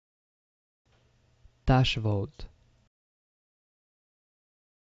dash vault.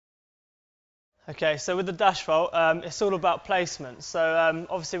 Okay, so with the dash vault, it's all about placement. So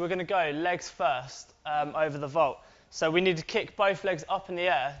obviously we're going to go legs first over the vault. So we need to kick both legs up in the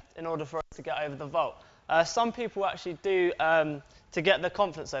air in order for us to get over the vault. Some people actually do, to get the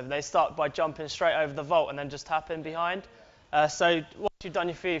confidence over, they start by jumping straight over the vault and then just tap in behind. So once you've done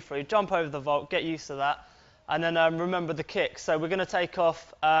your feet through, jump over the vault, get used to that, and then remember the kick. So we're going to take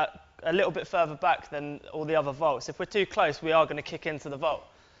off a little bit further back than all the other vaults. If we're too close, we are going to kick into the vault.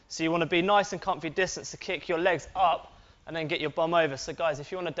 So you want to be nice and comfy distance to kick your legs up and then get your bum over. So guys,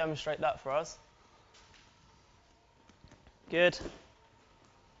 if you want to demonstrate that for us. Good.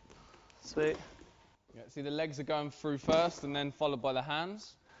 Sweet. Yeah, see, the legs are going through first and then followed by the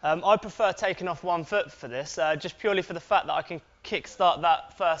hands. I prefer taking off one foot for this, just purely for the fact that I can kick-start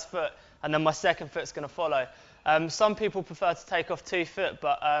that first foot and then my second foot's going to follow. Some people prefer to take off 2 foot,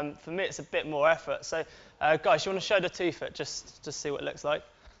 but for me it's a bit more effort. So guys, you want to show the 2 foot, just see what it looks like.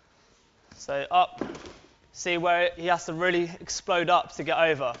 So up, see where he has to really explode up to get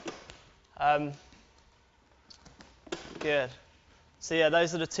over. Good. So yeah,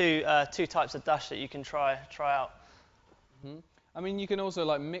 those are the two types of dash that you can try out. Mm-hmm. I mean, you can also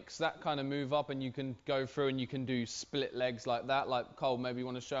like mix that kind of move up, and you can go through and you can do split legs like that. Like Cole, maybe you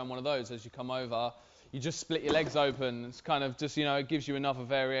want to show him one of those as you come over. You just split your legs open. It's kind of just, you know, it gives you another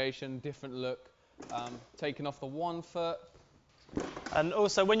variation, different look. Taking off the 1 foot. And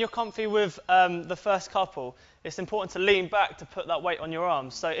also, when you're comfy with the first couple, it's important to lean back to put that weight on your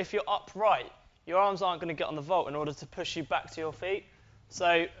arms. So if you're upright, your arms aren't going to get on the vault in order to push you back to your feet.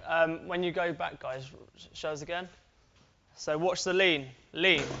 So when you go back, guys, show us again. So watch the lean,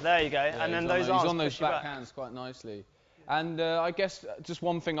 there you go, Yeah, and then those arms he's on those push you back back. hands quite nicely. And I guess just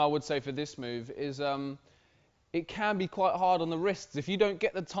one thing I would say for this move is it can be quite hard on the wrists if you don't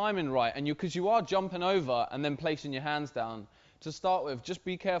get the timing right, and because you are jumping over and then placing your hands down. To start with, just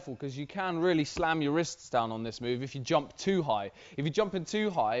be careful because you can really slam your wrists down on this move if you jump too high. If you're jumping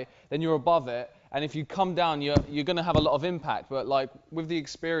too high, then you're above it, and if you come down, you're going to have a lot of impact. But like with the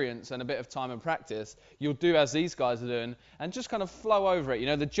experience and a bit of time and practice, you'll do as these guys are doing and just kind of flow over it. You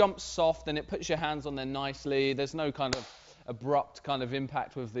know, the jump's soft and it puts your hands on there nicely. There's no kind of abrupt kind of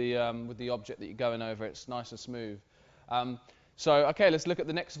impact with the object that you're going over. It's nice and smooth. So okay, let's look at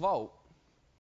the next vault.